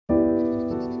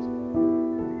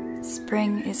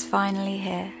Spring is finally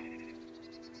here,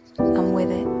 and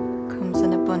with it comes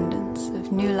an abundance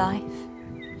of new life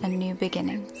and new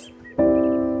beginnings.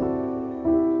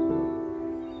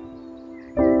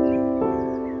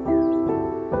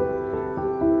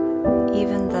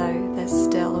 Even though there's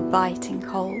still a biting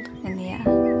cold in the air,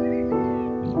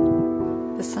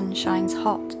 the sun shines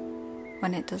hot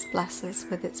when it does bless us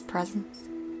with its presence.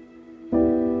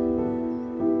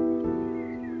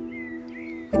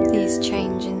 With these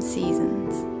changing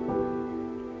seasons,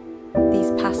 these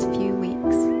past few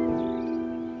weeks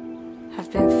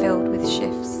have been filled with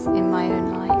shifts in my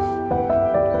own life.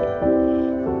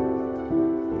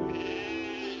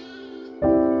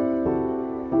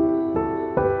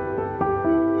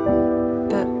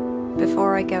 But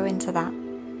before I go into that,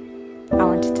 I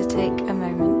wanted to take a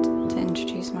moment to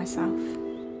introduce myself.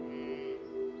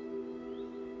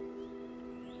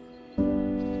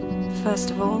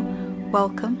 First of all,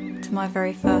 welcome to my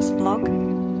very first vlog.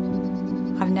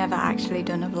 I've never actually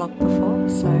done a vlog before,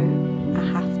 so I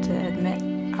have to admit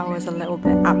I was a little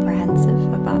bit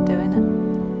apprehensive about doing it.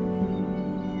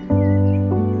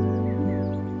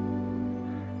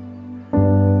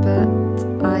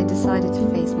 But I decided to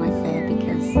face my fear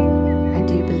because I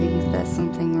do believe there's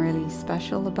something really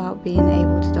special about being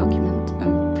able to document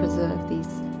and preserve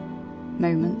these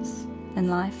moments in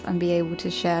life and be able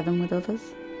to share them with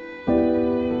others.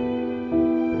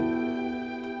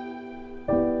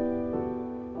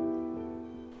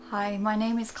 Hi, my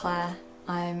name is Claire.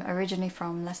 I'm originally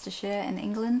from Leicestershire in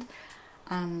England,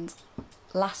 and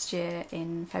last year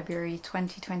in February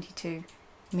 2022,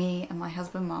 me and my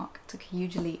husband Mark took a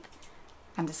huge leap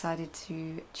and decided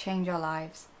to change our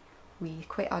lives. We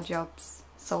quit our jobs,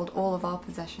 sold all of our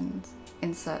possessions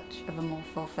in search of a more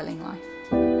fulfilling life.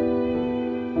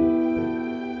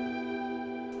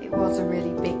 It was a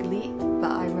really big leap,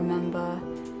 but I remember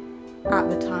at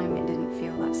the time it didn't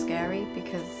feel that scary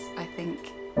because I think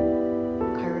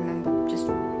I remember just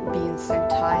being so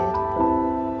tired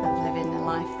of living a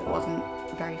life that wasn't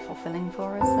very fulfilling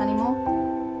for us anymore.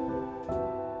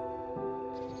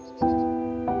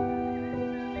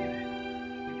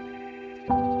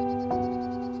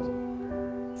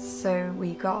 So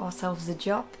we got ourselves a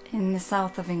job in the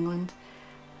south of England,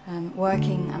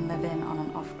 working and living on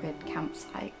an off-grid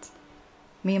campsite.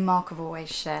 Me and Mark have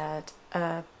always shared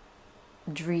a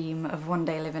dream of one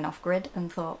day living off-grid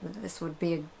and thought that this would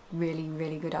be a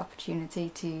really good opportunity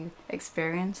to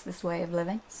experience this way of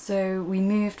living. So we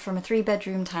moved from a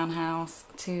 3-bedroom townhouse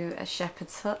to a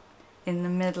shepherd's hut in the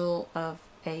middle of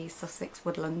a Sussex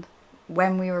woodland.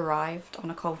 When we arrived on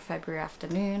a cold February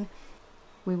afternoon,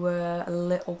 we were a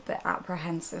little bit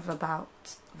apprehensive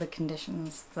about the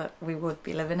conditions that we would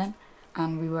be living in,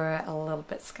 and we were a little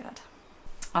bit scared.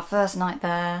 Our first night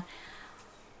there,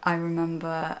 I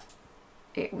remember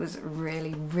it was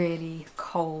really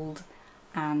cold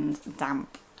and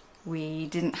damp. We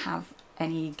didn't have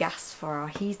any gas for our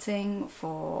heating,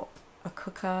 for a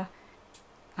cooker,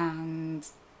 and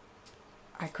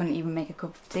I couldn't even make a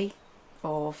cup of tea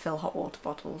or fill hot water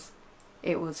bottles.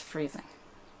 It was freezing.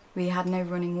 We had no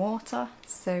running water,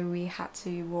 so we had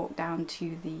to walk down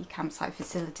to the campsite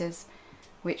facilities,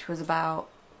 which was about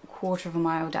a quarter of a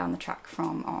mile down the track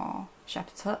from our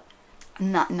shepherd's hut.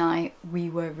 And that night we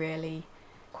were really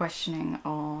questioning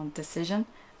our decision,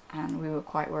 and we were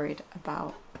quite worried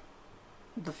about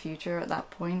the future at that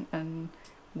point and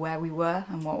where we were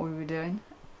and what we were doing.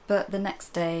 But the next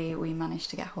day we managed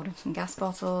to get hold of some gas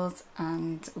bottles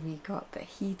and we got the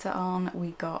heater on,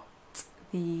 we got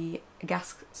the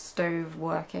gas stove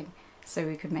working so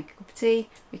we could make a cup of tea,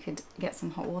 we could get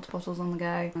some hot water bottles on the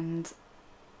go, and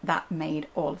that made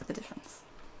all of the difference.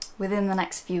 Within the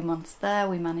next few months there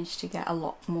we managed to get a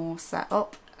lot more set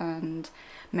up and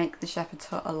make the shepherd's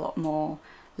hut a lot more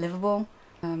livable.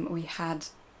 We had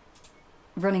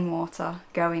running water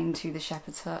going to the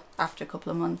shepherd's hut after a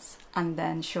couple of months, and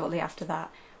then shortly after that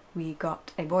we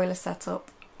got a boiler set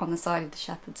up on the side of the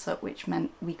shepherd's hut, which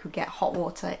meant we could get hot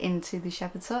water into the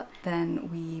shepherd's hut. Then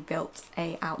we built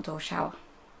an outdoor shower,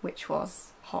 which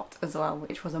was hot as well,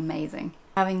 which was amazing.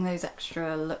 Having those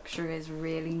extra luxuries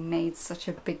really made such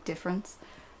a big difference,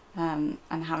 and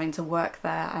having to work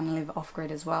there and live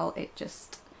off-grid as well, it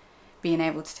just being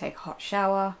able to take a hot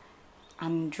shower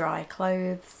and dry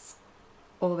clothes,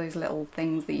 all those little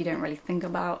things that you don't really think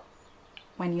about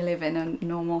when you live in a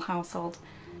normal household,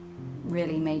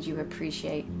 really made you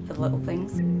appreciate the little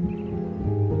things.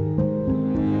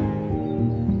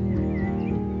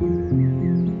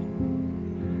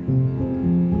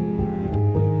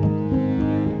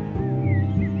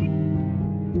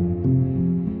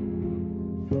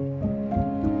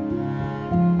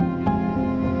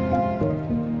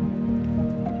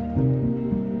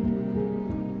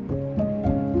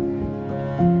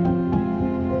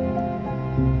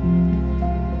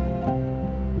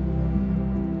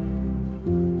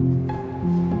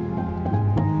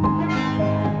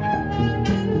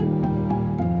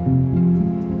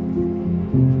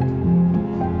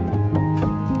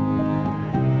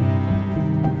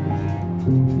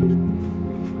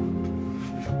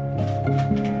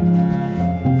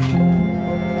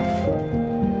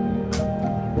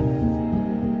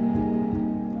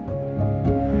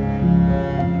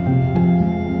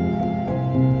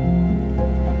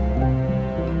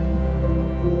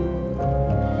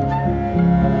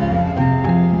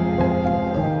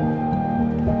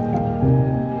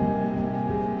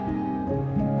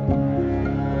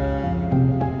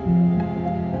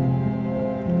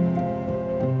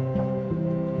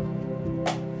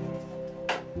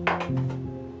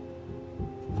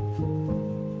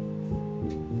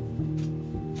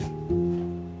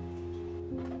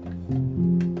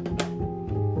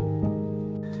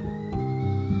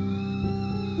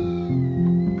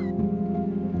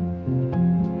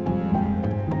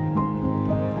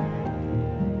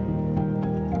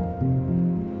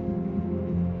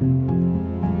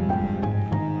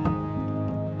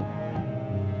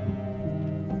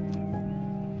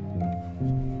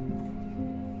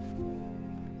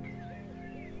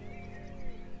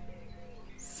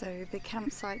 So the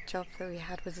campsite job that we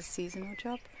had was a seasonal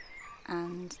job,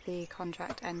 and the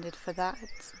contract ended for that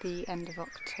at the end of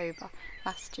October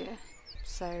last year.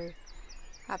 So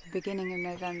at the beginning of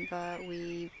November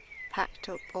we packed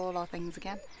up all our things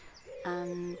again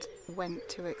and went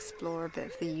to explore a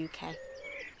bit of the UK.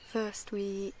 First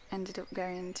we ended up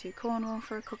going to Cornwall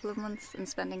for a couple of months and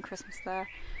spending Christmas there,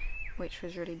 which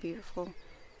was really beautiful,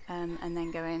 and then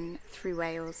going through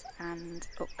Wales and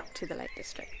up to the Lake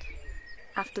District.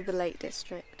 After the Lake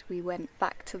District we went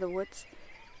back to the woods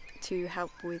to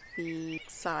help with the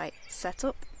site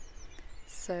setup.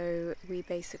 So we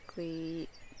basically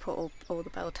put up all the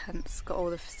bell tents, got all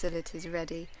the facilities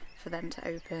ready for them to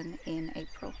open in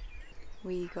April.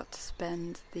 We got to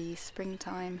spend the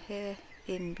springtime here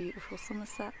in beautiful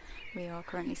Somerset. We are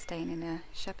currently staying in a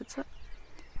shepherd's hut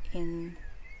in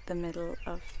the middle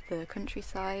of the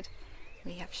countryside.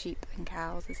 We have sheep and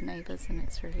cows as neighbours and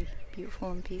it's really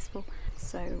beautiful and peaceful.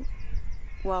 So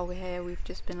while we're here we've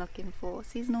just been looking for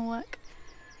seasonal work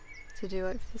to do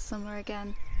over the summer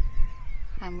again,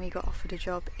 and we got offered a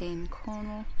job in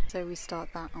Cornwall, so we start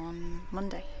that on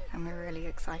Monday and we're really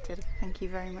excited. Thank you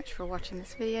very much for watching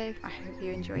this video. I hope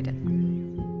you enjoyed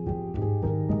it.